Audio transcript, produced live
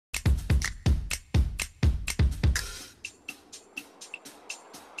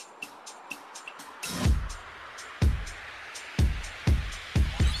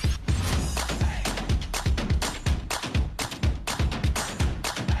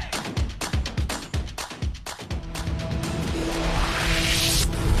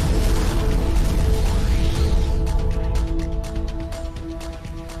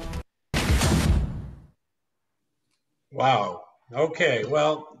Okay,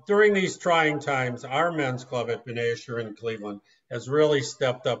 well, during these trying times, our men's club at B'nai Asher in Cleveland has really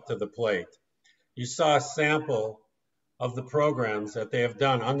stepped up to the plate. You saw a sample of the programs that they have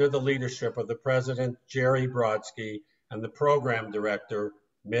done under the leadership of the president, Jerry Brodsky, and the program director,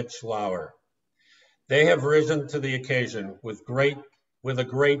 Mitch Lauer. They have risen to the occasion with a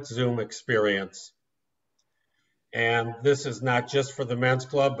great Zoom experience. And this is not just for the men's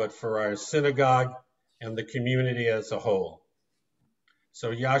club, but for our synagogue and the community as a whole.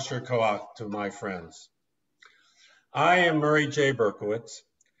 So Yasher Koach to my friends. I am Murray J. Berkowitz,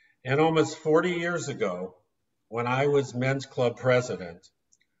 and almost 40 years ago, when I was men's club president,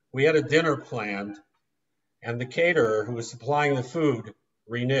 we had a dinner planned, and the caterer who was supplying the food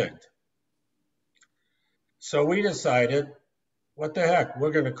reneged. So we decided, what the heck,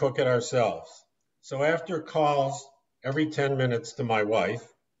 we're going to cook it ourselves. So after calls every 10 minutes to my wife,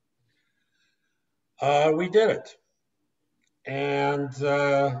 we did it. And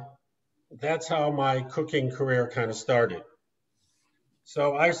that's how my cooking career kind of started.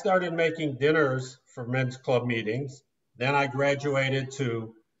 So I started making dinners for men's club meetings. Then I graduated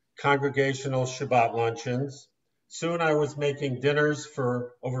to congregational Shabbat luncheons. Soon I was making dinners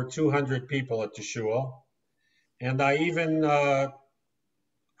for over 200 people at the shul. And I even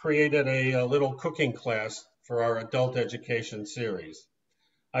created a little cooking class for our adult education series.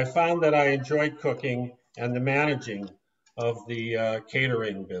 I found that I enjoyed cooking and the managing of the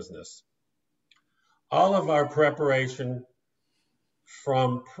catering business. All of our preparation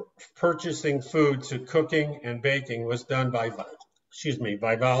from purchasing food to cooking and baking was done by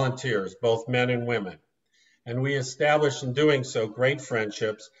volunteers, both men and women. And we established in doing so great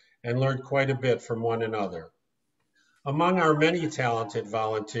friendships and learned quite a bit from one another. Among our many talented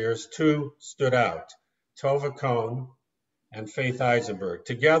volunteers, two stood out, Tova Cohn and Faith Eisenberg.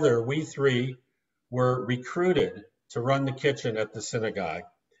 Together, we three were recruited to run the kitchen at the synagogue,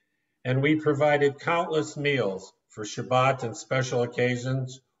 and we provided countless meals for Shabbat and special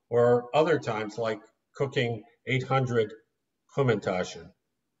occasions, or other times like cooking 800 Chumintashen.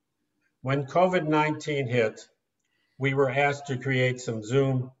 When COVID-19 hit, we were asked to create some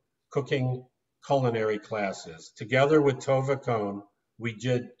Zoom cooking culinary classes. Together with Tova Cohn, we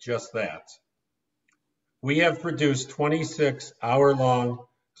did just that. We have produced 26 hour-long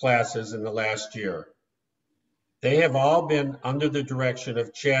classes in the last year. They have all been under the direction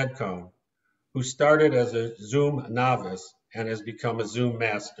of Chad Cohn, who started as a Zoom novice and has become a Zoom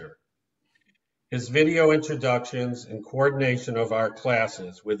master. His video introductions and coordination of our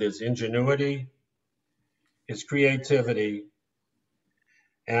classes with his ingenuity, his creativity,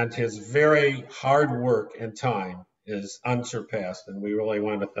 and his very hard work and time is unsurpassed, and we really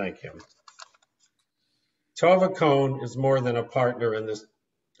want to thank him. Tova Cohn is more than a partner in this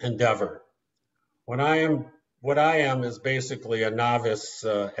endeavor. What I am is basically a novice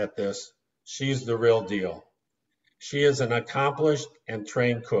at this. She's the real deal. She is an accomplished and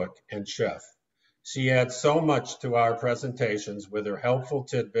trained cook and chef. She adds so much to our presentations with her helpful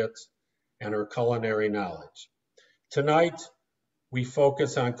tidbits and her culinary knowledge. Tonight, we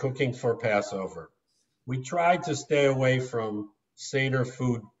focus on cooking for Passover. We tried to stay away from Seder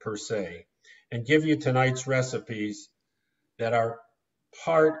food per se and give you tonight's recipes that are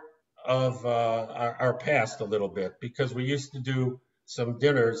part of our past a little bit, because we used to do some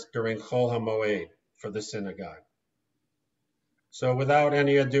dinners during Chol HaMoed for the synagogue. So without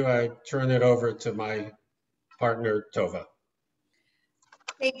any ado, I turn it over to my partner, Tova.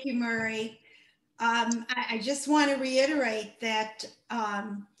 Thank you, Murray. I just want to reiterate that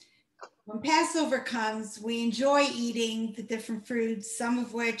when Passover comes, we enjoy eating the different foods, some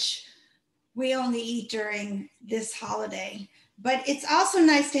of which we only eat during this holiday. But it's also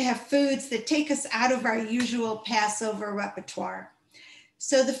nice to have foods that take us out of our usual Passover repertoire.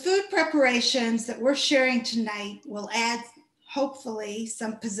 So the food preparations that we're sharing tonight will add, hopefully,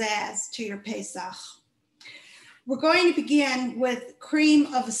 some pizzazz to your Pesach. We're going to begin with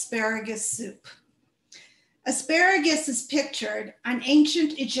cream of asparagus soup. Asparagus is pictured on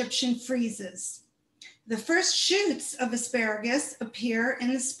ancient Egyptian friezes. The first shoots of asparagus appear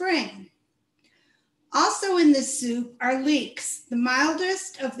in the spring. Also in this soup are leeks, the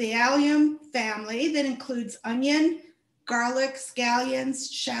mildest of the allium family that includes onion, garlic,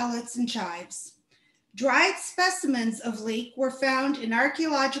 scallions, shallots, and chives. Dried specimens of leek were found in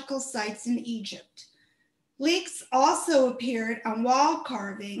archaeological sites in Egypt. Leeks also appeared on wall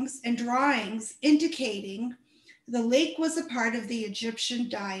carvings and drawings indicating the leek was a part of the Egyptian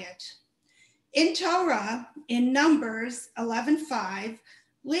diet. In Torah, in Numbers 11:5,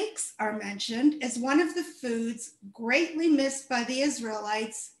 leeks are mentioned as one of the foods greatly missed by the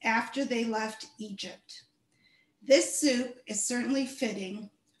Israelites after they left Egypt. This soup is certainly fitting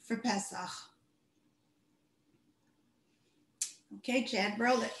for Pesach. Okay, Chad,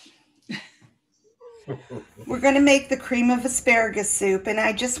 roll it. We're going to make the cream of asparagus soup, and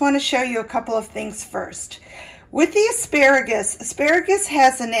I just want to show you a couple of things first. With the asparagus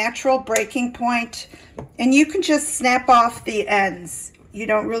has a natural breaking point, and you can just snap off the ends. You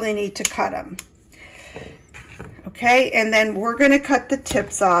don't really need to cut them. Okay, and then we're going to cut the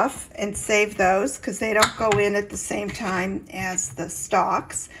tips off and save those because they don't go in at the same time as the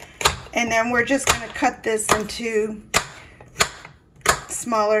stalks. And then we're just going to cut this into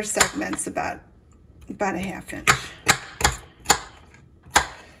smaller segments, about a ½ inch.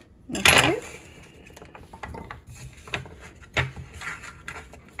 Okay.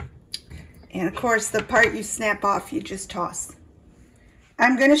 And of course, the part you snap off, you just toss.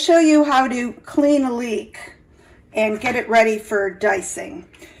 I'm going to show you how to clean a leek and get it ready for dicing.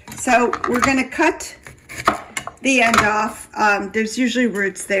 So we're going to cut the end off. There's usually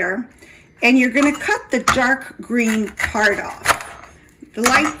roots there. And you're going to cut the dark green part off. The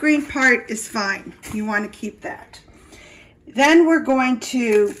light green part is fine. You want to keep that. Then we're going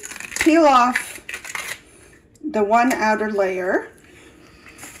to peel off the one outer layer.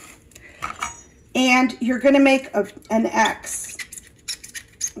 And you're going to make an X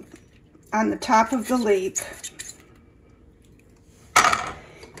on the top of the leek.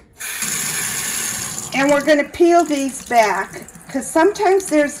 And we're going to peel these back because sometimes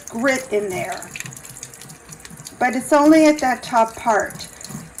there's grit in there, but it's only at that top part.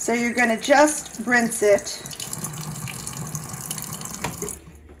 So you're going to just rinse it.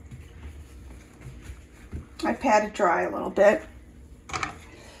 I pat it dry a little bit.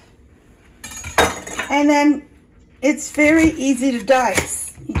 And then it's very easy to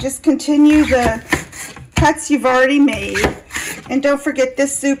dice. You just continue the cuts you've already made. And don't forget,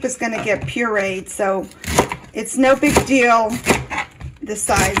 this soup is going to get pureed, so it's no big deal, the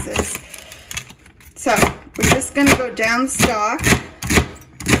sizes. So we're just going to go down the stalk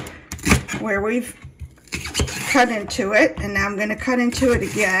where we've cut into it, and now I'm going to cut into it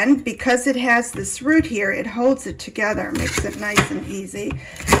again. Because it has this root here, it holds it together, makes it nice and easy.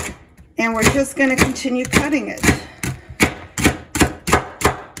 And we're just going to continue cutting it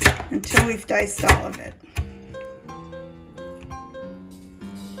until we've diced all of it.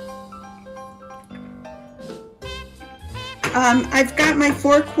 I've got my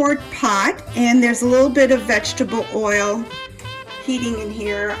 4-quart pot, and there's a little bit of vegetable oil heating in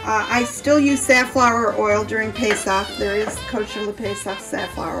here. I still use safflower oil during Pesach. There is kosher LePesach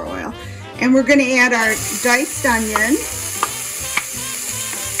safflower oil. And we're going to add our diced onion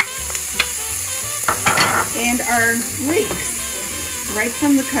and our leeks right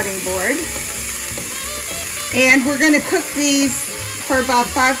from the cutting board. And we're going to cook these for about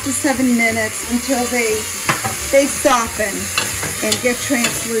 5 to 7 minutes until they soften and get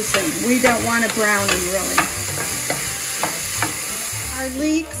translucent. We don't want to brown them really. Our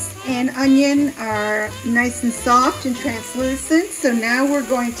leeks and onion are nice and soft and translucent. So now we're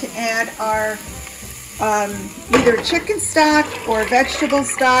going to add our either chicken stock or vegetable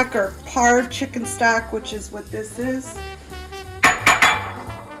stock or parred chicken stock, which is what this is.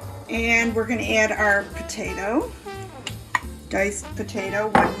 And we're going to add our potato, diced potato,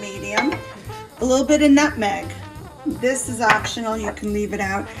 1 medium. A little bit of nutmeg. This is optional, you can leave it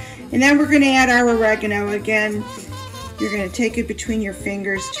out. And then we're going to add our oregano. Again, you're going to take it between your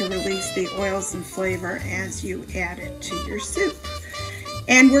fingers to release the oils and flavor as you add it to your soup.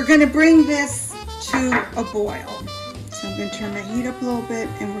 And we're going to bring this to a boil. So I'm going to turn my heat up a little bit,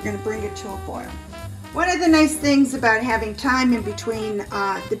 and we're going to bring it to a boil. One of the nice things about having time in between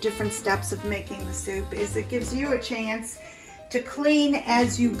the different steps of making the soup is it gives you a chance to clean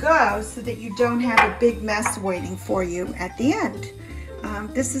as you go so that you don't have a big mess waiting for you at the end.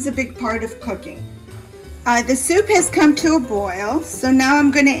 This is a big part of cooking. The soup has come to a boil, so now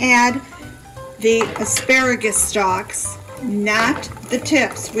I'm going to add the asparagus stalks, not the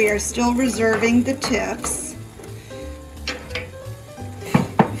tips. We are still reserving the tips.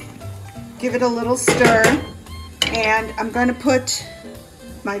 Give it a little stir, and I'm going to put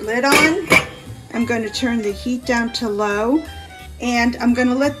my lid on. I'm going to turn the heat down to low, and I'm going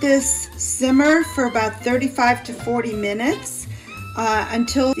to let this simmer for about 35 to 40 minutes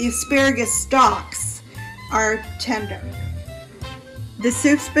until the asparagus stalks are tender. The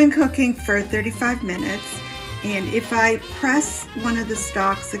soup's been cooking for 35 minutes, and if I press one of the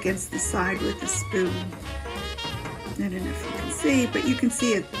stalks against the side with a spoon, I don't know if you can see, but you can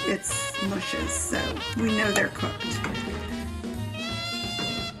see it's mushes, so we know they're cooked.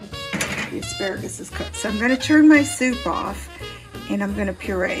 The asparagus is cooked. So I'm going to turn my soup off, and I'm going to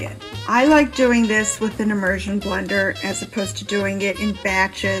puree it. I like doing this with an immersion blender as opposed to doing it in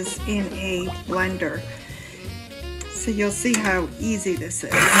batches in a blender. So you'll see how easy this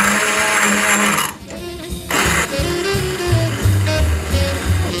is.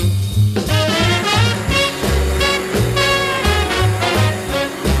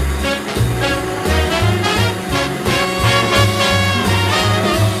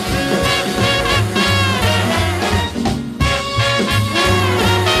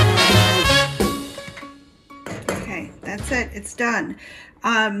 Okay, that's it. It's done.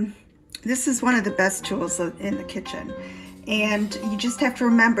 This is one of the best tools in the kitchen. And you just have to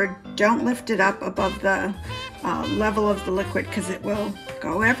remember, don't lift it up above the level of the liquid because it will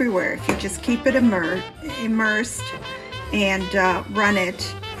go everywhere. If you just keep it immersed and run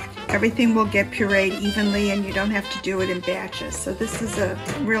it, everything will get pureed evenly and you don't have to do it in batches. So this is a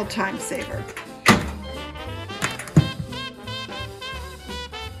real time saver.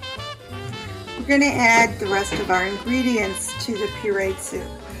 We're going to add the rest of our ingredients to the pureed soup.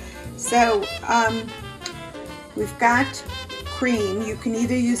 So we've got cream. You can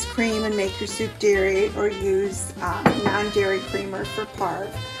either use cream and make your soup dairy or use non-dairy creamer for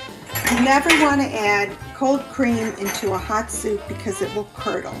parve. You never want to add cold cream into a hot soup because it will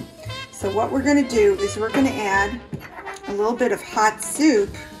curdle. So what we're going to do is we're going to add a little bit of hot soup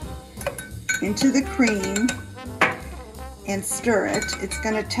into the cream and stir it. It's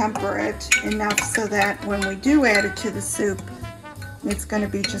going to temper it enough so that when we do add it to the soup, it's going to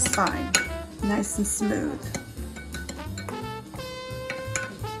be just fine, nice and smooth.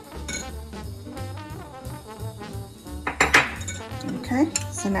 Okay,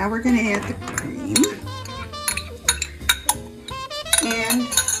 so now we're going to add the cream, and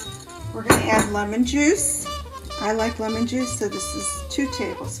we're going to add lemon juice. I like lemon juice, so this is 2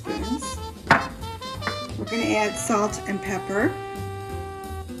 tablespoons. We're going to add salt and pepper,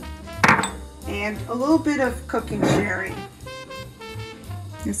 and a little bit of cooking sherry.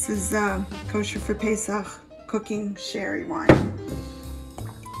 This is kosher for Pesach cooking sherry wine.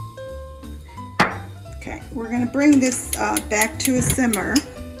 Okay, we're going to bring this back to a simmer.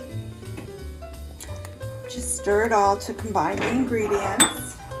 Just stir it all to combine the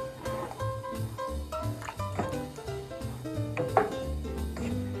ingredients.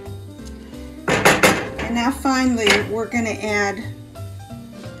 And now finally, we're going to add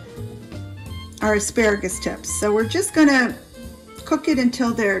our asparagus tips. So we're just going to cook it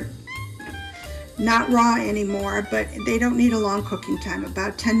until they're not raw anymore, but they don't need a long cooking time,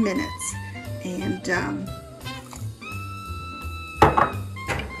 about 10 minutes. And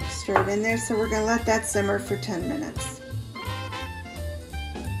stir it in there. So we're going to let that simmer for 10 minutes.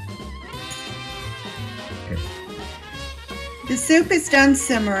 The soup is done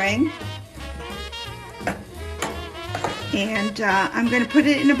simmering, and I'm going to put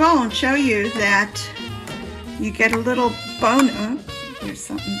it in a bowl and show you that you get a little bonus. There's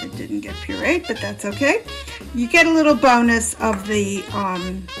something that didn't get pureed, but that's okay. You get a little bonus of the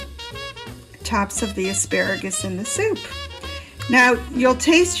tops of the asparagus in the soup. Now you'll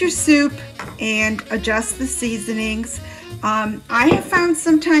taste your soup and adjust the seasonings. I have found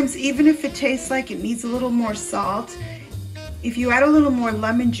sometimes, even if it tastes like it needs a little more salt, if you add a little more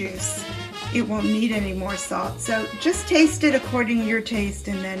lemon juice, it won't need any more salt. So just taste it according to your taste,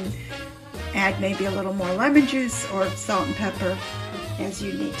 and then add maybe a little more lemon juice or salt and pepper as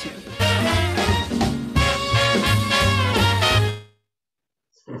you need to.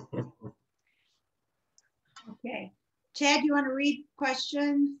 Okay. Chad, you want to read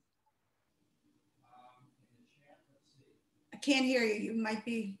questions? I can't hear you. You might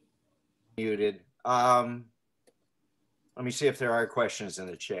be muted. Let me see if there are questions in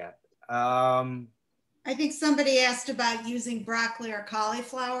the chat. I think somebody asked about using broccoli or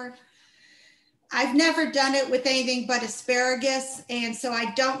cauliflower. I've never done it with anything but asparagus, and so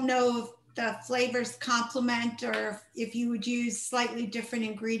I don't know if the flavors complement or if you would use slightly different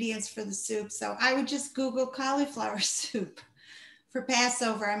ingredients for the soup. So I would just Google cauliflower soup for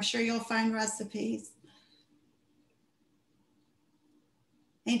Passover. I'm sure you'll find recipes.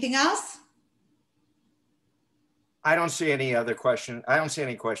 Anything else? I don't see any other question. I don't see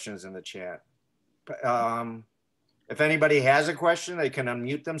any questions in the chat. If anybody has a question, they can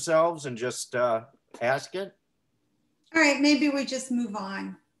unmute themselves and just ask it. All right, maybe we just move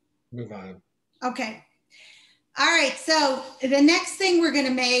on. Move on. Okay. All right, so the next thing we're going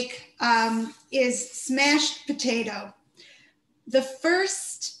to make is smashed potato. The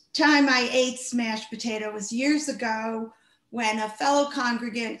first time I ate smashed potato was years ago when a fellow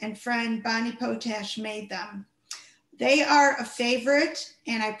congregant and friend, Bonnie Potash, made them. They are a favorite,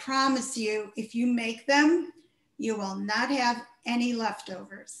 and I promise you, if you make them, You will not have any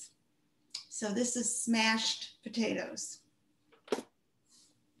leftovers. So this is smashed potatoes.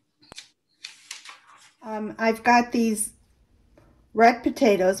 I've got these red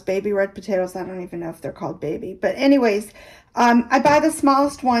potatoes, baby red potatoes. I don't even know if they're called baby. But anyways, I buy the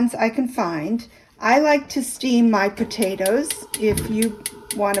smallest ones I can find. I like to steam my potatoes. If you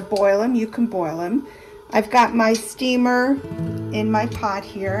want to boil them, you can boil them. I've got my steamer in my pot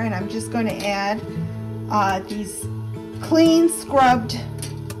here, and I'm just going to add these clean, scrubbed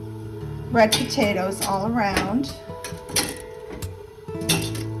red potatoes all around.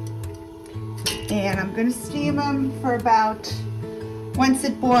 And I'm going to steam them for about, once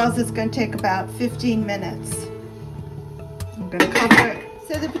it boils, it's going to take about 15 minutes. I'm going to cover it.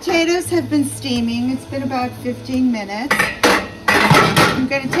 So the potatoes have been steaming. It's been about 15 minutes. I'm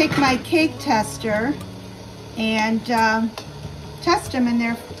going to take my cake tester and test them,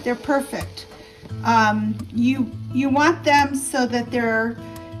 and they're perfect. You want them so that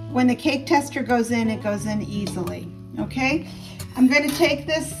when the cake tester goes in, it goes in easily. Okay, I'm going to take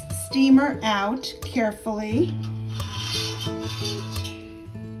this steamer out carefully,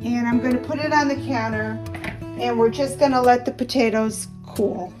 and I'm going to put it on the counter, and we're just going to let the potatoes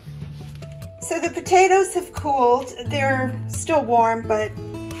cool. So the potatoes have cooled. They're still warm, but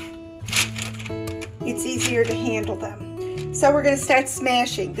it's easier to handle them. So we're going to start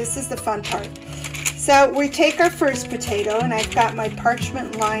smashing. This is the fun part. So we take our first potato, and I've got my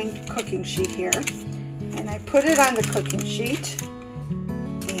parchment lined cooking sheet here, and I put it on the cooking sheet,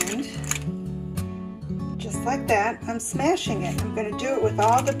 and just like that, I'm smashing it. I'm going to do it with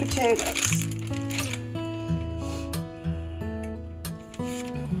all the potatoes.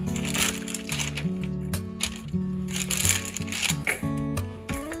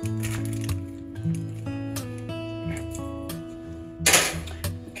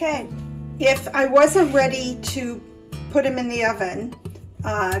 Okay, if I wasn't ready to put them in the oven,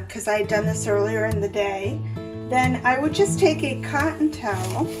 because I had done this earlier in the day, then I would just take a cotton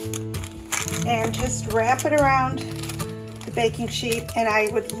towel and just wrap it around the baking sheet, and I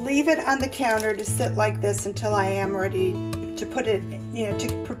would leave it on the counter to sit like this until I am ready to put it,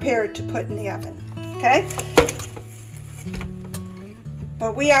 to prepare it to put in the oven, okay?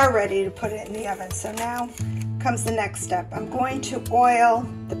 But we are ready to put it in the oven, so now comes the next step. I'm going to oil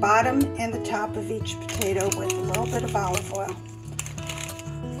the bottom and the top of each potato with a little bit of olive oil.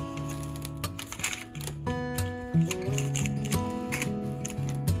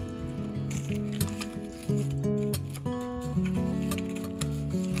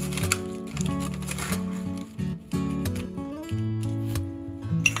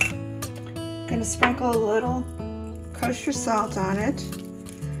 I'm going to sprinkle a little kosher salt on it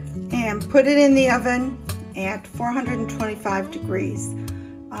and put it in the oven at 425 degrees.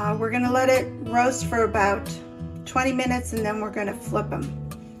 We're going to let it roast for about 20 minutes, and then we're going to flip them.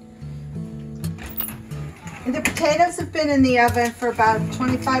 And the potatoes have been in the oven for about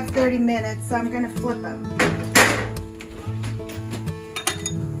 25-30 minutes, so I'm going to flip them.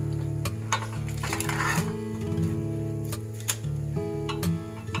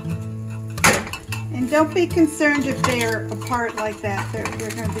 And don't be concerned if they're apart like that. They're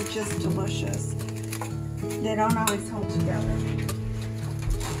going to be just delicious. They don't always hold together.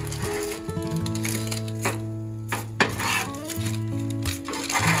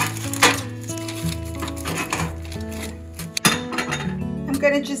 I'm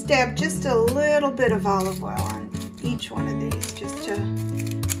going to just dab just a little bit of olive oil on each one of these, just to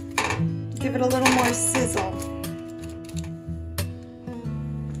give it a little more sizzle.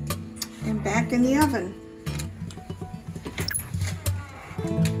 And back in the oven.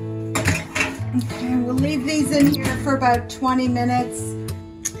 Okay, we'll leave these in here for about 20 minutes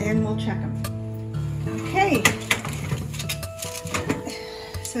and we'll check them. Okay,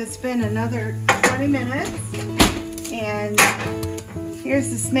 so it's been another 20 minutes, and here's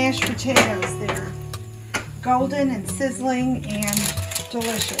the smashed potatoes. They're golden and sizzling and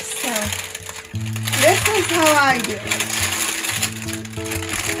delicious. So this is how I do it.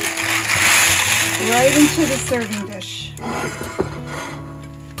 Right into the serving dish.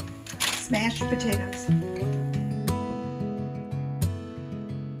 Mashed potatoes.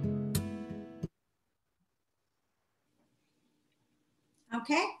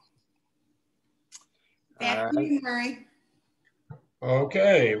 Okay. Back to you, Murray.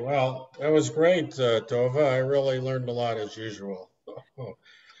 Okay, well, that was great, Tova. I really learned a lot as usual.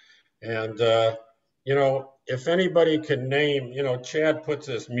 And, if anybody can name, Chad puts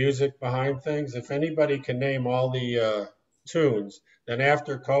this music behind things. If anybody can name all the tunes, then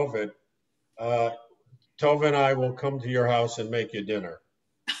after COVID, Tova and I will come to your house and make you dinner.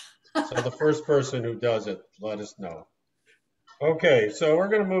 So the first person who does it, let us know. Okay, so we're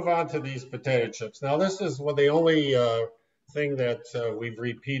going to move on to these potato chips. Now, this is the only thing that we've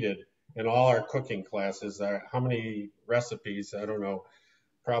repeated in all our cooking classes. How many recipes? I don't know,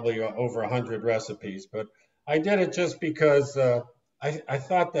 probably over 100 recipes. But I did it just because I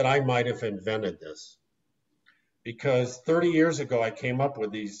thought that I might have invented this. Because 30 years ago, I came up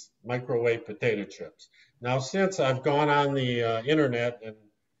with these microwave potato chips. Now, since I've gone on the internet and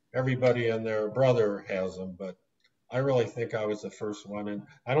everybody and their brother has them, but I really think I was the first one. And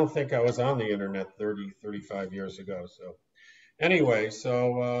I don't think I was on the internet 30, 35 years ago. So anyway,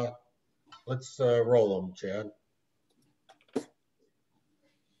 let's roll them, Chad.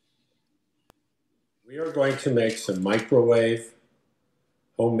 We are going to make some microwave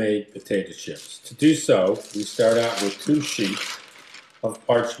homemade potato chips. To do so, we start out with 2 sheets of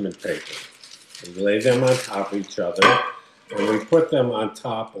parchment paper. We lay them on top of each other, and we put them on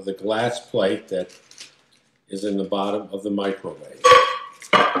top of the glass plate that is in the bottom of the microwave.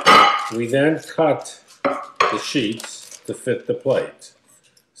 We then cut the sheets to fit the plate.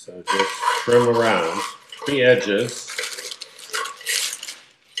 So just trim around the edges.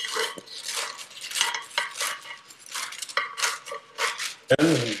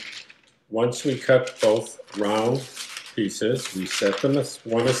 Then, once we cut both round pieces, we set them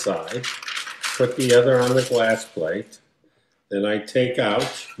one aside, put the other on the glass plate. Then I take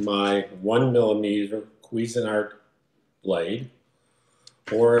out my 1mm Cuisinart blade,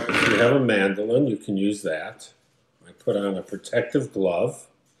 or if you have a mandolin, you can use that. I put on a protective glove,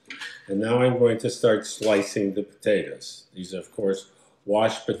 and now I'm going to start slicing the potatoes. These are, of course,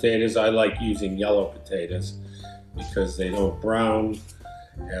 washed potatoes. I like using yellow potatoes because they don't brown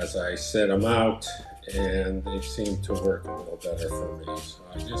as I set them out, and they seem to work a little better for me. So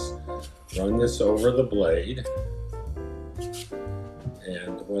I just run this over the blade,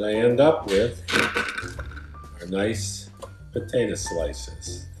 and what I end up with are nice potato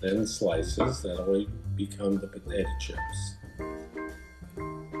slices, thin slices that will become the potato chips.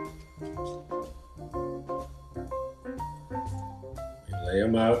 We lay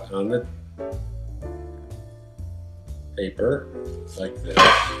them out on the paper like this.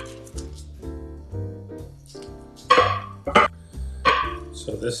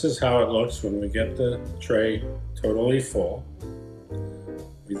 So this is how it looks when we get the tray totally full.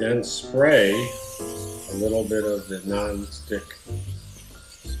 We then spray a little bit of the non-stick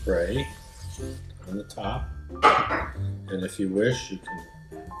spray on the top, and if you wish, you can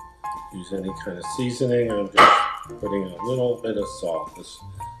use any kind of seasoning. I'm just putting a little bit of salt. This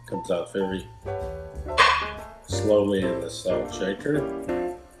comes out very slowly in the salt shaker.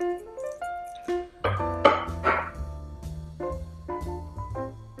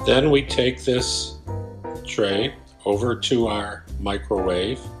 Then we take this tray over to our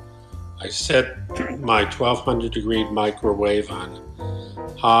microwave. I set my 1200 degree microwave on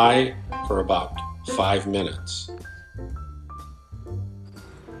high for about 5 minutes.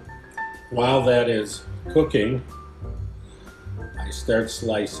 While that is cooking, I start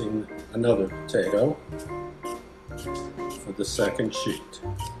slicing another potato for the second sheet.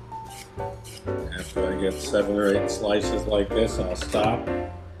 After I get 7 or 8 slices like this, I'll stop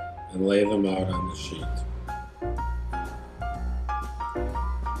and lay them out on the sheet.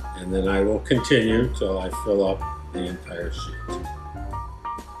 And then I will continue till I fill up the entire sheet.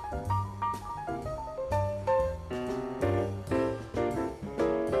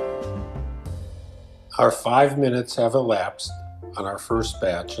 Our 5 minutes have elapsed on our first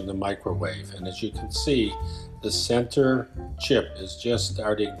batch in the microwave, and as you can see, the center chip is just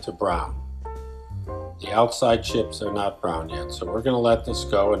starting to brown. The outside chips are not brown yet, so we're going to let this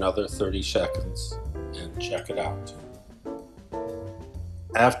go another 30 seconds and check it out.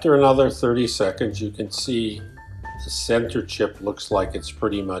 After another 30 seconds, you can see the center chip looks like it's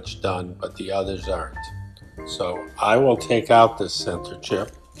pretty much done, but the others aren't. So I will take out this center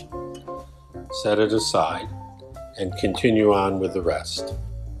chip, set it aside, and continue on with the rest.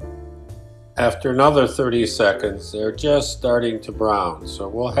 After another 30 seconds, they're just starting to brown, so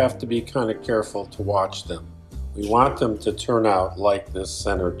we'll have to be kind of careful to watch them. We want them to turn out like this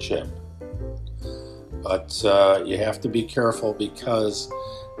center chip. But you have to be careful because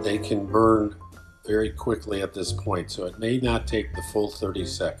they can burn very quickly at this point, so it may not take the full 30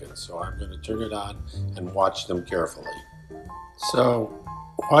 seconds. So I'm going to turn it on and watch them carefully. So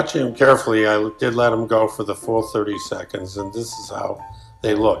watching them carefully, I did let them go for the full 30 seconds, and this is how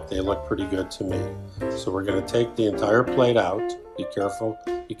they look. They look pretty good to me. So we're going to take the entire plate out. Be careful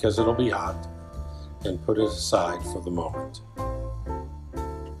because it'll be hot, and put it aside for the moment.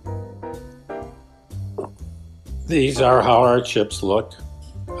 These are how our chips look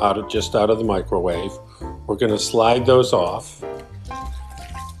just out of the microwave. We're going to slide those off.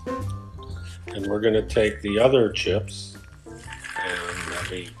 And we're going to take the other chips and that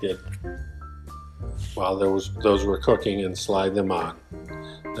we did while those were cooking and slide them on.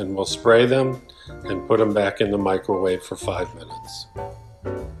 Then we'll spray them and put them back in the microwave for 5 minutes.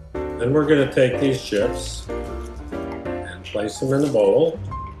 Then we're going to take these chips and place them in a bowl.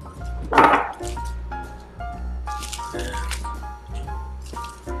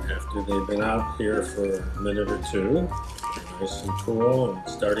 And after they've been out here for a minute or two, they're nice and cool and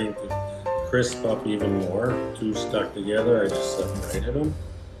starting to crisp up even more. Two stuck together, I just separated them.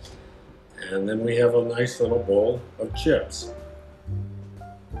 And then we have a nice little bowl of chips.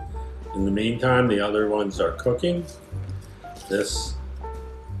 In the meantime, the other ones are cooking. This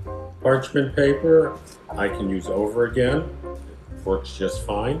parchment paper I can use over again. It works just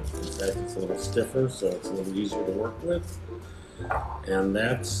fine. In fact, it's a little stiffer, so it's a little easier to work with. And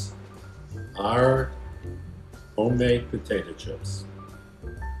that's our homemade potato chips.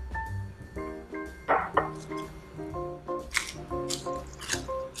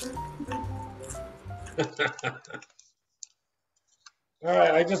 All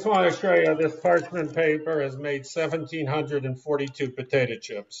right, I just want to show you this parchment paper has made 1,742 potato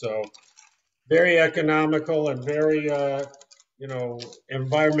chips. So very economical and very,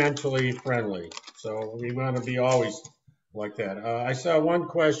 environmentally friendly. So we want to be always like that. I saw one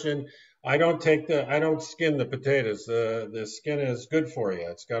question. I don't skin the potatoes. The skin is good for you.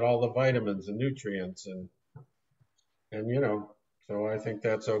 It's got all the vitamins and nutrients and so I think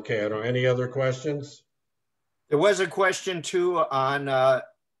that's okay. Any other questions? There was a question too on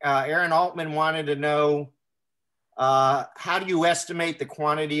Aaron Altman wanted to know how do you estimate the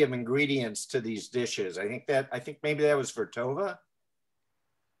quantity of ingredients to these dishes? I think maybe that was for Tova.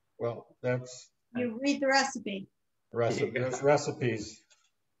 Well, that's You read the recipe. There's recipes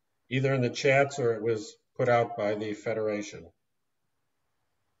either in the chats or it was put out by the Federation.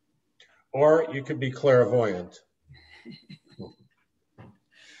 Or you could be clairvoyant.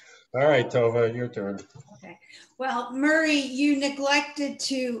 All right, Tova, your turn. Okay. Well, Murray, you neglected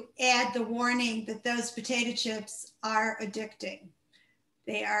to add the warning that those potato chips are addicting.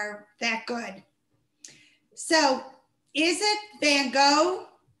 They are that good. So, is it Van Gogh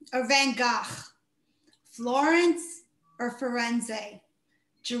or Van Gogh? Florence or Firenze?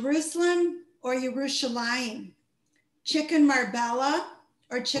 Jerusalem or Yerushalayim? Chicken Marbella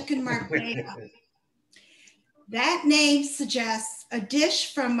or chicken Marbella? That name suggests a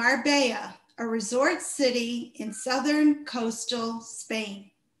dish from Marbella, a resort city in southern coastal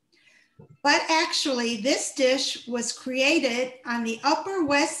Spain. But actually, this dish was created on the Upper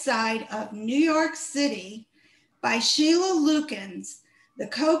West Side of New York City by Sheila Lukens, the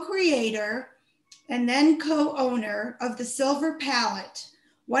co-creator and then co-owner of the Silver Palette,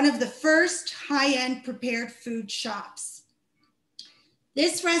 one of the first high-end prepared food shops.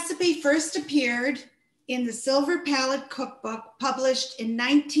 This recipe first appeared in the Silver Palette cookbook published in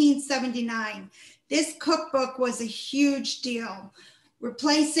 1979. This cookbook was a huge deal,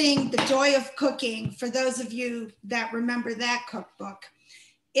 replacing The Joy of Cooking for those of you that remember that cookbook.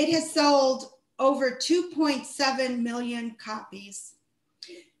 It has sold over 2.7 million copies.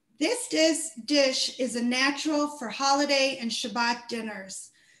 This dish is a natural for holiday and Shabbat dinners.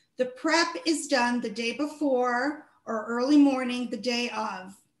 The prep is done the day before or early morning the day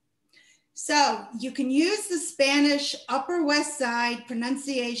of. So you can use the Spanish Upper West Side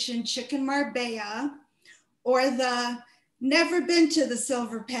pronunciation chicken Marbella or the never been to the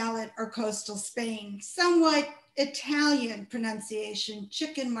Silver Palette or coastal Spain, somewhat Italian pronunciation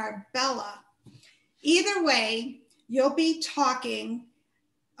chicken Marbella. Either way, you'll be talking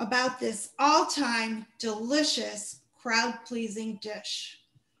about this all-time delicious crowd-pleasing dish.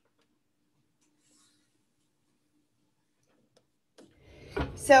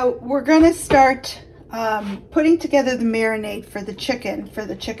 So we're going to start putting together the marinade for the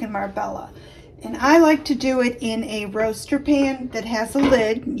chicken Marbella. And I like to do it in a roaster pan that has a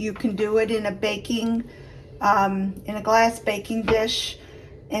lid. You can do it in a baking, in a glass baking dish,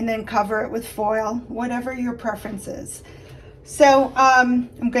 and then cover it with foil, whatever your preference is. So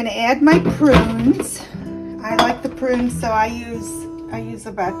I'm going to add my prunes. I like the prunes, so I use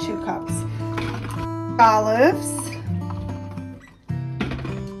about 2 cups. Olives.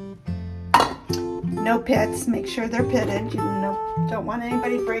 No pits, make sure they're pitted. You don't want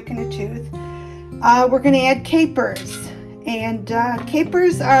anybody breaking a tooth. We're going to add capers. And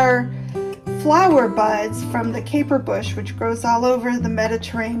capers are flower buds from the caper bush, which grows all over the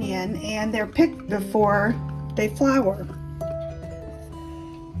Mediterranean, and they're picked before they flower.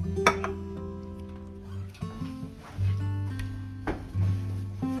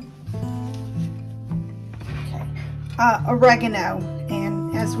 oregano.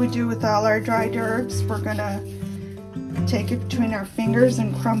 And as we do with all our dried herbs, we're gonna take it between our fingers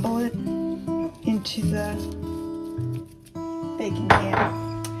and crumble it into the baking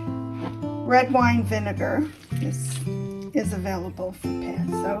pan. Red wine vinegar is available for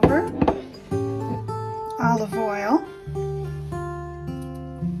Passover. Olive oil.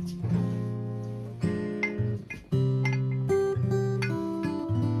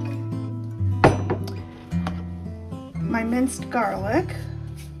 My minced garlic.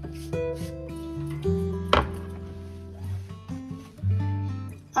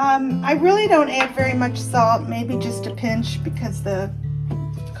 I really don't add very much salt, maybe just a pinch, because the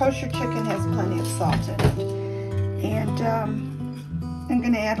kosher chicken has plenty of salt in it. And I'm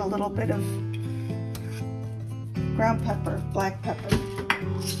going to add a little bit of ground pepper, black pepper.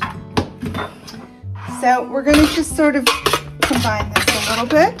 So we're going to just sort of combine this a little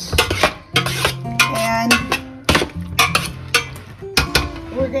bit. And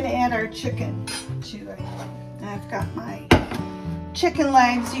we're going to add our chicken to it. I've got my chicken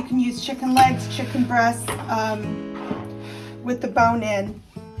legs. You can use chicken legs, chicken breasts with the bone in.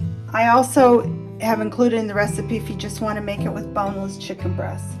 I also have included in the recipe if you just want to make it with boneless chicken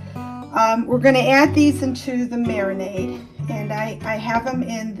breasts. We're going to add these into the marinade, and I have them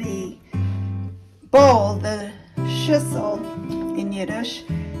in the bowl, the schissel in Yiddish,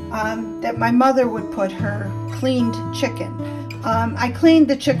 that my mother would put her cleaned chicken. I cleaned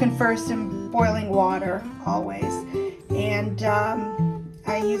the chicken first in boiling water always, and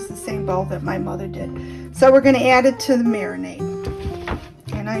I use the same bowl that my mother did. So we're going to add it to the marinade,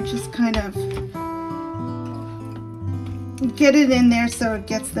 and I just kind of get it in there so it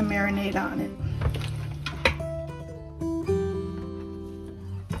gets the marinade on it.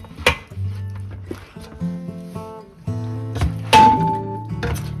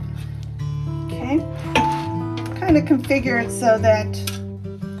 Okay, kind of configure it so that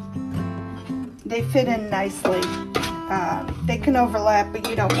they fit in nicely. They can overlap, but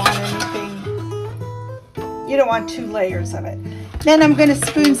you don't want anything, you don't want 2 layers of it. Then I'm going to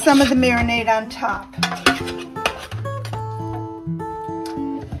spoon some of the marinade on top.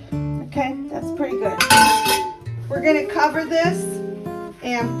 Okay, that's pretty good. We're going to cover this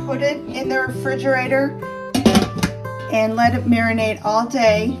and put it in the refrigerator and let it marinate all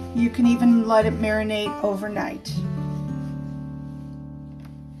day. You can even let it marinate overnight.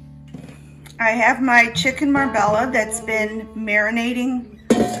 I have my chicken marbella that's been marinating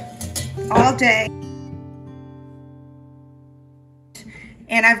all day.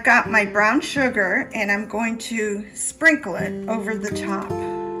 And I've got my brown sugar, and I'm going to sprinkle it over the top.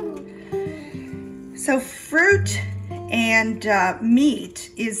 So fruit and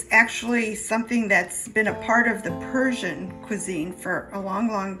meat is actually something that's been a part of the Persian cuisine for a long,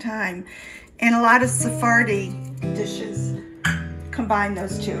 long time. And a lot of Sephardi dishes combine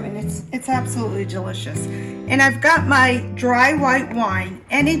those two, and it's absolutely delicious. And I've got my dry white wine.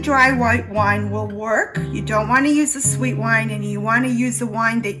 Any dry white wine will work. You don't want to use a sweet wine, and you want to use the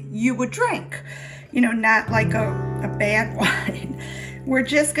wine that you would drink, you know, not like a bad wine. We're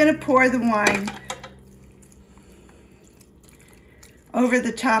just going to pour the wine over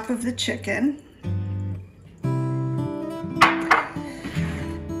the top of the chicken.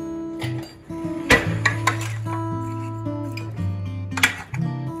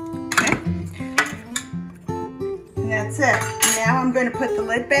 That's it. Now I'm going to put the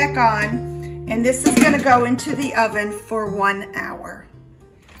lid back on, and this is going to go into the oven for 1 hour.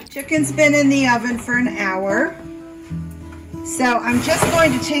 Chicken's been in the oven for an hour, so I'm just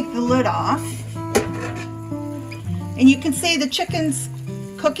going to take the lid off, and you can see the chicken's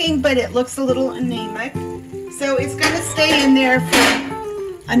cooking, but it looks a little anemic, so it's going to stay in there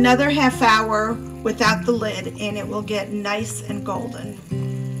for another half hour without the lid, and it will get nice and golden.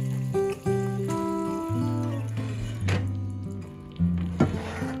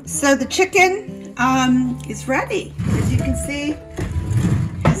 So the chicken is ready. As you can see, it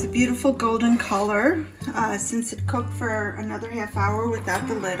has a beautiful golden color since it cooked for another half hour without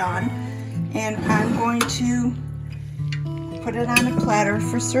the lid on. And I'm going to put it on a platter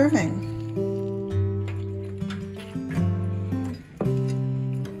for serving.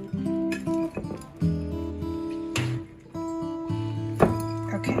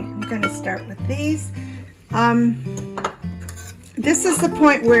 Okay, I'm going to start with these. This is the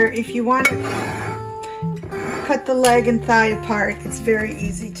point where if you want to cut the leg and thigh apart, it's very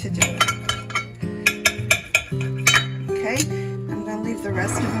easy to do. Okay, I'm going to leave the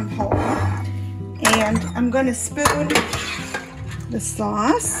rest of them whole. And I'm going to spoon the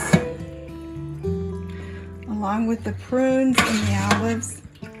sauce along with the prunes and the olives.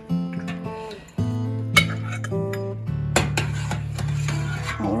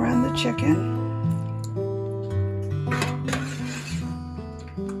 chicken.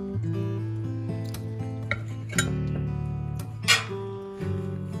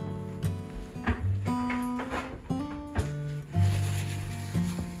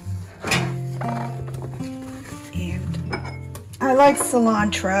 I like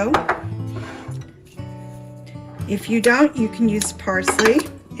cilantro. If you don't, you can use parsley,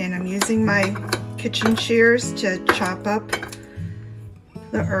 and I'm using my kitchen shears to chop up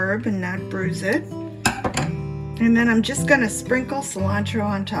the herb and not bruise it. And then I'm just going to sprinkle cilantro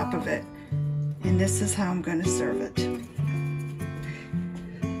on top of it, and this is how I'm going to serve it.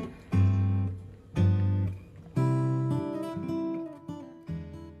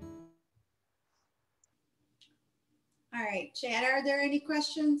 All right, Chad, are there any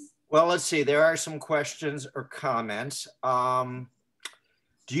questions? Well, let's see. There are some questions or comments. Do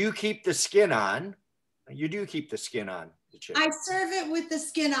you keep the skin on? You do keep the skin on the chicken. I serve it with the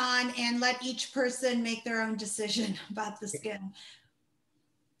skin on and let each person make their own decision about the skin.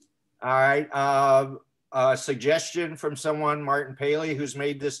 All right. A suggestion from someone, Martin Paley, who's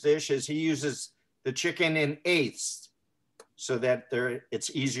made this dish, is he uses the chicken in eighths so that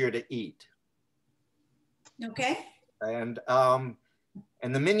it's easier to eat. Okay. And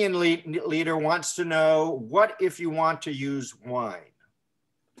the Minion leader wants to know, what if you want to use wine?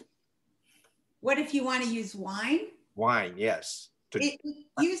 What if you want to use wine? Wine, yes. It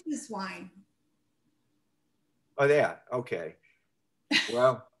uses wine. Oh, yeah. Okay.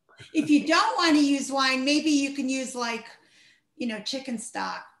 Well, if you don't want to use wine, maybe you can use like, chicken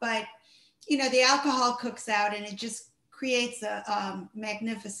stock. But, the alcohol cooks out and it just creates a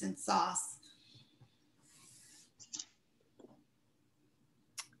magnificent sauce.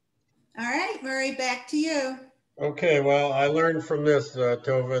 All right, Murray, back to you. Okay, well, I learned from this,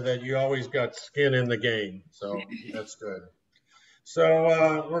 Tova, that you always got skin in the game, so that's good.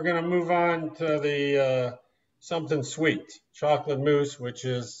 So we're going to move on to the something sweet, chocolate mousse, which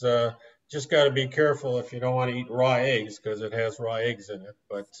is just got to be careful if you don't want to eat raw eggs because it has raw eggs in it.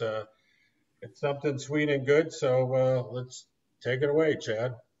 But it's something sweet and good, so let's take it away,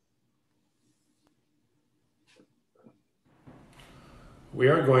 Chad. We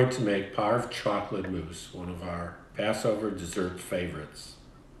are going to make Parve chocolate mousse, one of our Passover dessert favorites.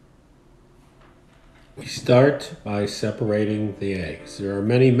 We start by separating the eggs. There are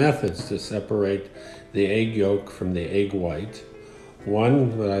many methods to separate the egg yolk from the egg white.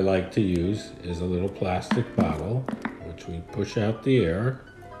 One that I like to use is a little plastic bottle, which we push out the air,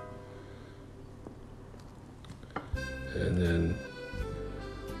 and then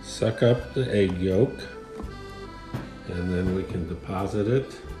suck up the egg yolk. And then we can deposit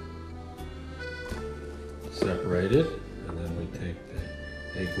it, separate it, and then we take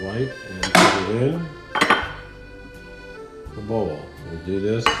the egg white and put it in the bowl. We do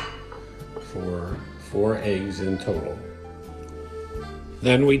this for 4 eggs in total.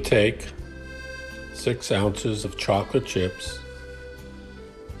 Then we take 6 ounces of chocolate chips,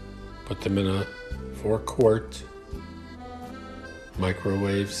 put them in a 4-quart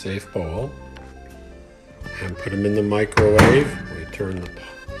microwave safe bowl, and put them in the microwave. We turn the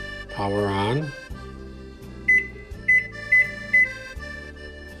power on.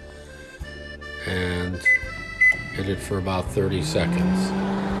 And hit it for about 30 seconds.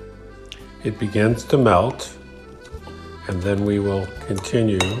 It begins to melt, and then we will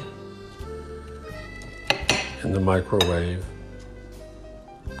continue in the microwave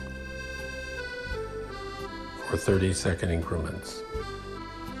for 30-second increments.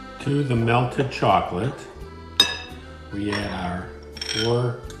 To the melted chocolate, we add our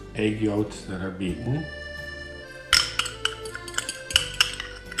 4 egg yolks that are beaten.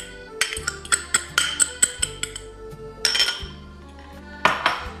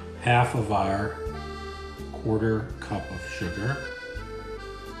 Half of our 1/4 cup of sugar.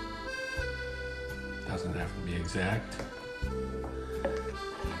 Doesn't have to be exact.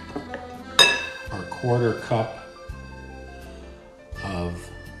 Our 1/4 cup of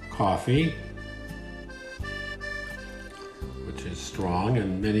coffee, which is strong,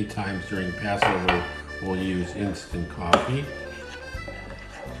 and many times during Passover we'll use instant coffee.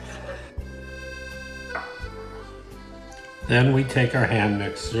 Then we take our hand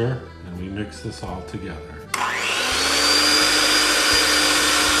mixer and we mix this all together.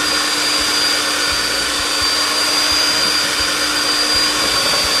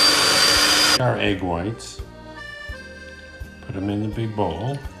 Our egg whites, put them in the big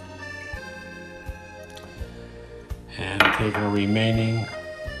bowl, and take our remaining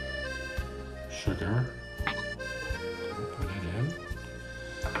sugar, put it in.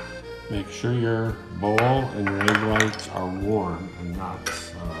 Make sure your bowl and your egg whites are warm and not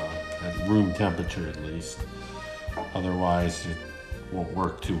at room temperature at least. Otherwise, it won't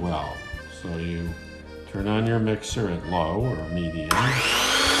work too well. So you turn on your mixer at low or medium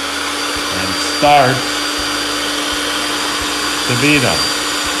and start to beat them.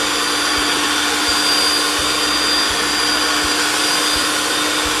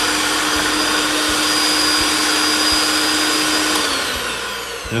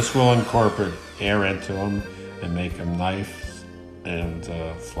 This will incorporate air into them and make them nice and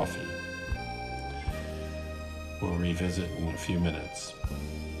fluffy. We'll revisit in a few minutes.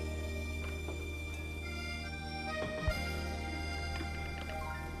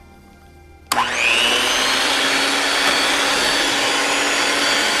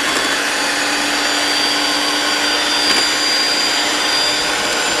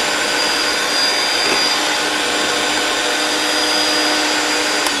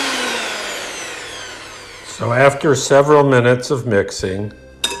 So after several minutes of mixing,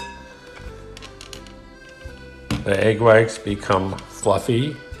 the egg whites become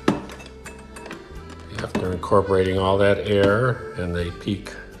fluffy after incorporating all that air, and they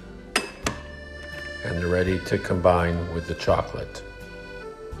peak and they're ready to combine with the chocolate.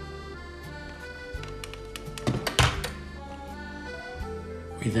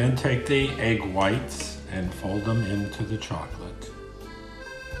 We then take the egg whites and fold them into the chocolate.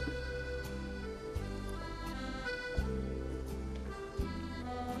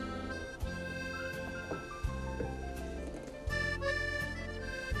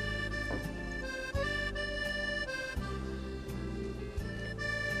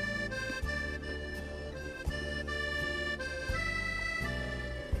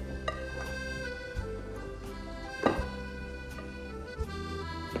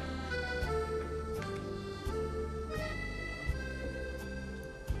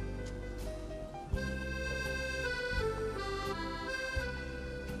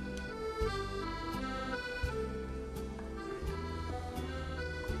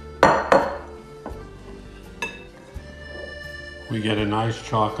 We get a nice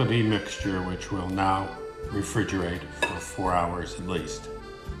chocolatey mixture, which will now refrigerate for 4 hours at least.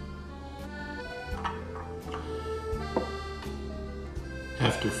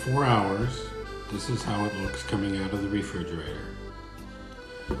 After 4 hours, this is how it looks coming out of the refrigerator.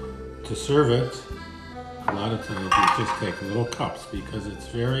 To serve it, a lot of times we just take little cups because it's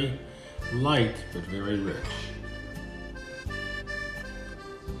very light but very rich.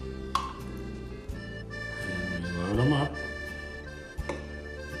 And we load them up.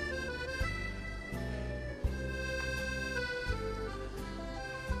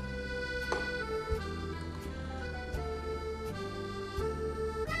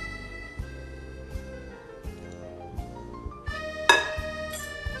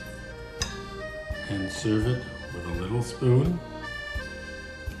 And serve it with a little spoon,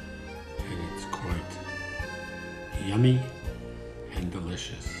 and it's quite yummy and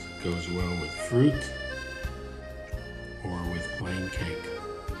delicious. Goes well with fruit or with plain cake.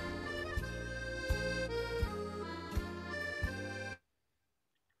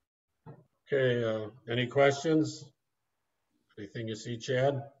 Okay, any questions? Anything you see,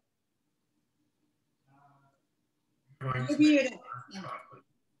 Chad?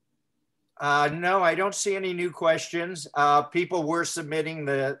 No, I don't see any new questions. People were submitting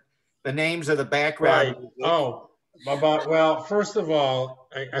the names of the background. Right. Oh, well, first of all,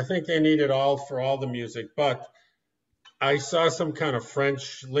 I think they need it all for all the music, but I saw some kind of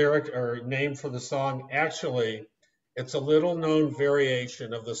French lyric or name for the song. Actually, it's a little known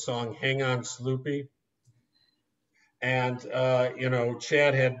variation of the song Hang On Sloopy. And,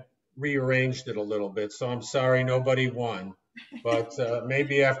 Chad had rearranged it a little bit, so I'm sorry nobody won. But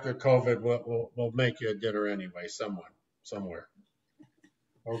maybe after COVID, we'll make you a dinner anyway, somewhere.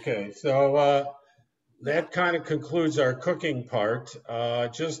 Okay, so that kind of concludes our cooking part.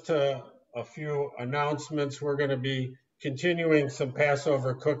 Just a few announcements. We're going to be continuing some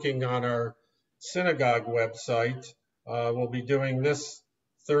Passover cooking on our synagogue website. We'll be doing this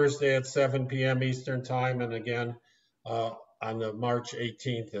Thursday at 7 p.m. Eastern Time, and again on the March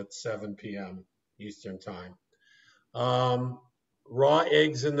 18th at 7 p.m. Eastern Time. Raw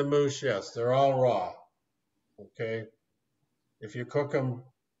eggs in the mousse, yes, they're all raw. Okay, if you cook them,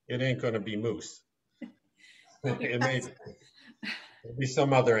 it ain't going to be moose. It may be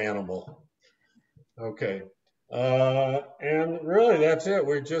some other animal. Okay. And really, that's it.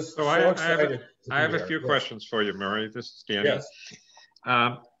 We're just so excited. I have a few questions for you, Murray. This is Danny. Yes.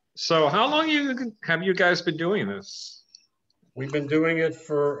 So how long have you guys been doing this? We've been doing it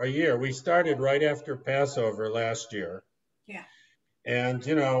for a year. We started right after Passover last year. Yeah. And,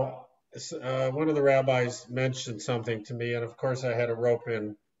 one of the rabbis mentioned something to me, and of course I had to rope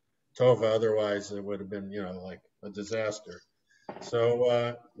in tova. Otherwise, it would have been, like a disaster.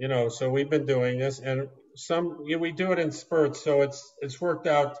 So, so we've been doing this, and we do it in spurts. So it's worked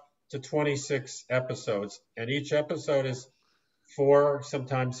out to 26 episodes, and each episode is 4,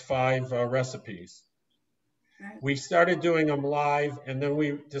 sometimes 5 recipes. Right. We started doing them live, and then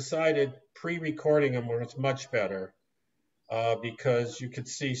we decided pre-recording them was much better because you could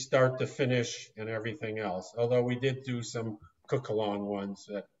see start to finish and everything else. Although we did do some cook-along ones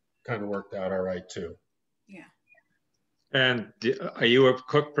that kind of worked out all right too. Yeah. And are you a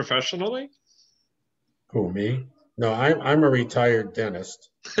cook professionally? Who, me? No, I'm a retired dentist.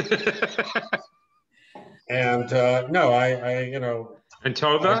 And no, And I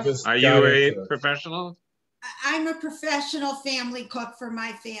Tova, just are got you a into it. professional? I'm a professional family cook for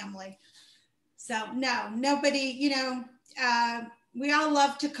my family. So no, nobody, we all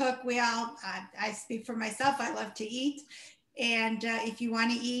love to cook. I speak for myself. I love to eat. And if you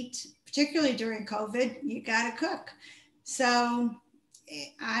want to eat, particularly during COVID, you got to cook. So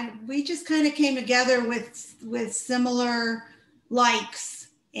we just kind of came together with similar likes,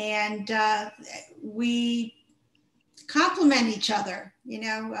 and we complement each other.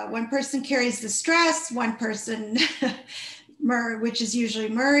 One person carries the stress, one person, which is usually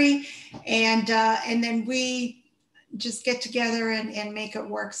Murray, and then we just get together and make it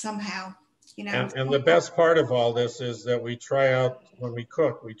work somehow. And the best part of all this is that we try out, when we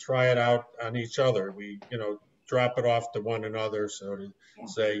cook, we try it out on each other. We, drop it off to one another, so to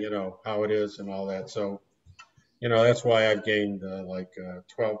say, how it is and all that. So, that's why I've gained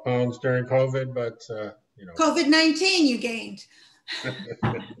 12 pounds during COVID, but, COVID-19 you gained.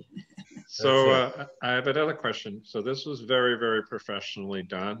 So I have another question. So this was very, very professionally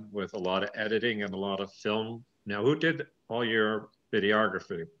done with a lot of editing and a lot of film. Now, who did all your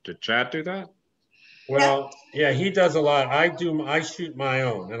videography? Did Chad do that? Well, yeah, he does a lot. I shoot my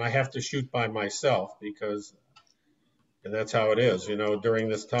own, and I have to shoot by myself because that's how it is, during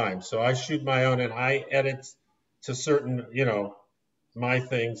this time. So I shoot my own, and I edit to certain, my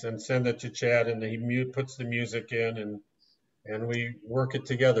things and send it to Chad, and he puts the music in, and we work it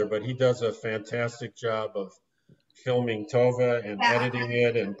together. But he does a fantastic job of filming Tova and editing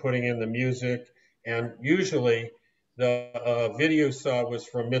it and putting in the music. And usually the video you saw was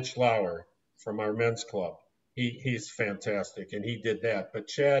from Mitch Lauer from our men's club. He's fantastic, and he did that. But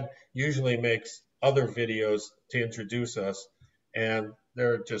Chad usually makes other videos to introduce us, and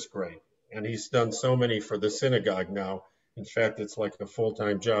they're just great. And he's done so many for the synagogue now. In fact, it's like a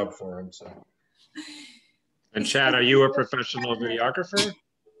full-time job for him. So. And Chad, are you a professional videographer?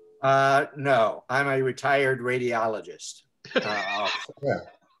 No, I'm a retired radiologist. Yeah.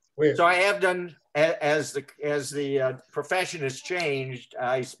 So I have done, as the profession has changed,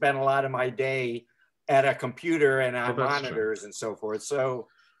 I spent a lot of my day at a computer and on monitors and so forth. So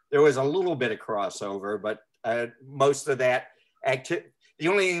there was a little bit of crossover, but most of that the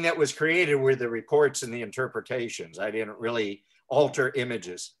only thing that was created were the reports and the interpretations. I didn't really alter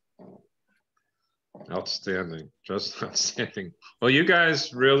images. Outstanding, just outstanding. Well, you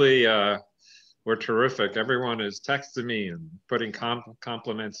guys really were terrific. Everyone is texting me and putting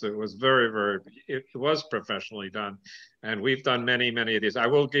compliments. It was it was professionally done. And we've done many, many of these. I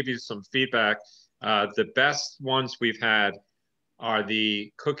will give you some feedback. The best ones we've had are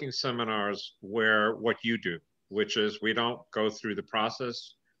the cooking seminars where what you do, which is we don't go through the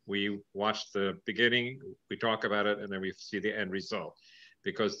process. We watch the beginning, we talk about it, and then we see the end result.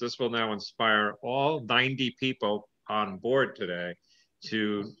 Because this will now inspire all 90 people on board today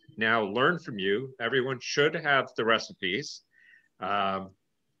to now learn from you. Everyone should have the recipes and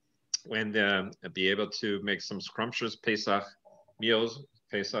be able to make some scrumptious Pesach meals.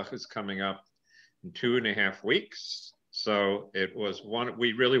 Pesach is coming up in 2.5 weeks. So it was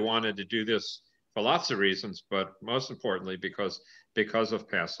we really wanted to do this for lots of reasons, but most importantly, because of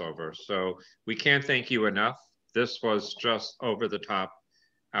Passover. So we can't thank you enough. This was just over the top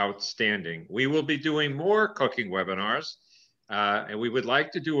outstanding. We will be doing more cooking webinars, and we would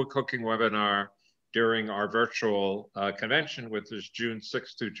like to do a cooking webinar during our virtual convention, which is June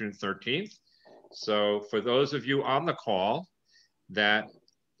 6th to June 13th. So for those of you on the call that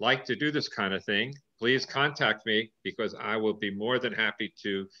like to do this kind of thing, please contact me because I will be more than happy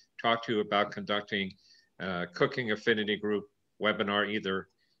to talk to you about conducting a cooking affinity group webinar either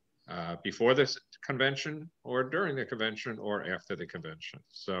before this convention or during the convention or after the convention.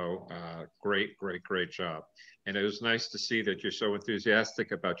 So great, great, great job. And it was nice to see that you're so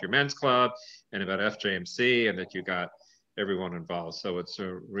enthusiastic about your men's club and about FJMC and that you got everyone involved. So it's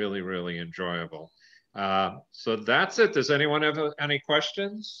really, really enjoyable. So that's it. Does anyone have any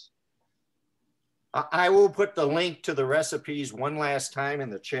questions? I will put the link to the recipes one last time in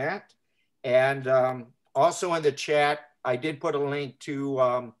the chat. And also in the chat, I did put a link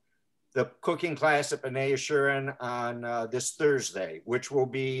to the cooking class at B'nai Yeshurun on this Thursday, which will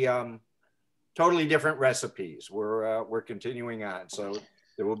be totally different recipes. We're continuing on. So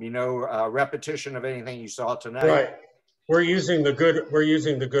there will be no repetition of anything you saw tonight. Right. We're using the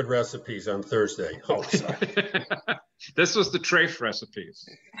good recipes on Thursday. Oh, sorry. This was the treif recipes.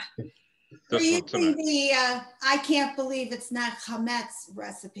 We're using the I can't believe it's not chametz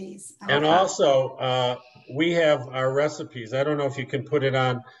recipes. And also, we have our recipes. I don't know if you can put it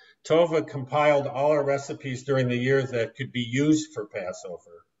on. Tova compiled all our recipes during the year that could be used for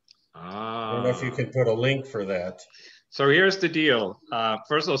Passover. I don't know if you can put a link for that. So here's the deal.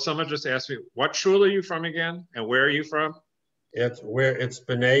 First of all, someone just asked me, what shul are you from again? And where are you from? It's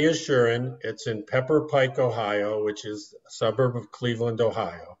B'nai Yeshurun. It's in Pepper Pike, Ohio, which is a suburb of Cleveland,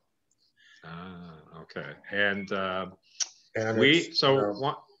 Ohio. Okay. And so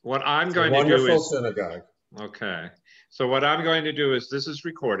what I'm going to do is wonderful synagogue. Okay. So what I'm going to do is, this is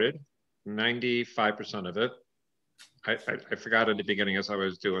recorded, 95% of it. I forgot at the beginning as I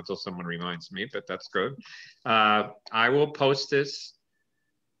was doing until someone reminds me, but that's good. I will post this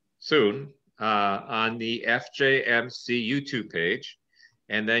soon on the FJMC YouTube page,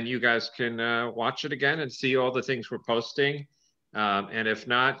 and then you guys can watch it again and see all the things we're posting. And if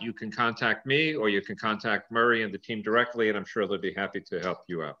not, you can contact me, or you can contact Murray and the team directly, and I'm sure they'll be happy to help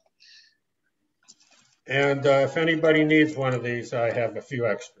you out. And if anybody needs one of these, I have a few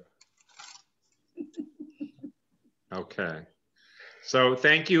extra. Okay. So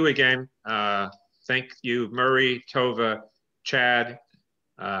thank you again. Thank you, Murray, Tova, Chad.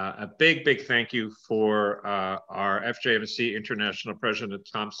 A big thank you for our FJMC International President,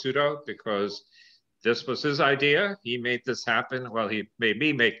 Tom Sudo, because this was his idea. He made this happen. Well, he made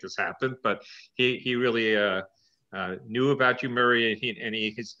me make this happen, but he really knew about you, Murray, and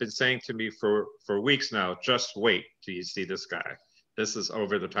he's been saying to me for weeks now, just wait till you see this guy. This is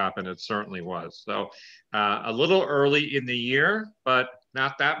over the top, and it certainly was. So a little early in the year, but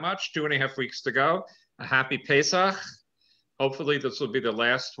not that much, 2.5 weeks to go. A happy Pesach. Hopefully this will be the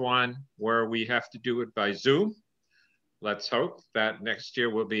last one where we have to do it by Zoom. Let's hope that next year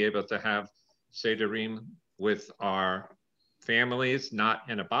we'll be able to have Sederim with our families, not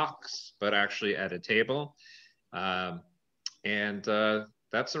in a box, but actually at a table. And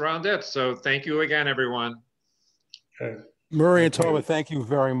that's around it. So thank you again, everyone. Okay. Murray and Tova, thank you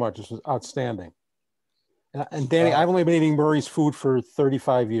very much. This was outstanding. And Danny, I've only been eating Murray's food for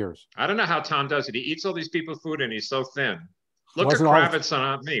 35 years. I don't know how Tom does it. He eats all these people's food and he's so thin. Look at Kravitz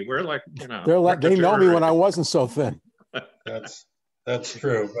and me. We're like, you know. They know me when I wasn't so thin. That's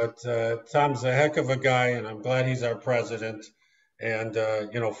true. But Tom's a heck of a guy, and I'm glad he's our president. And,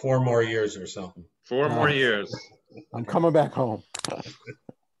 4 more years or something. 4 more years. I'm coming back home.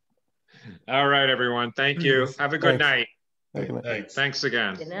 All right, everyone. Thank you. Have a good night. Thanks. Thanks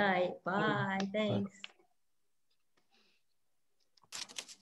again. Good night. Bye. Thanks.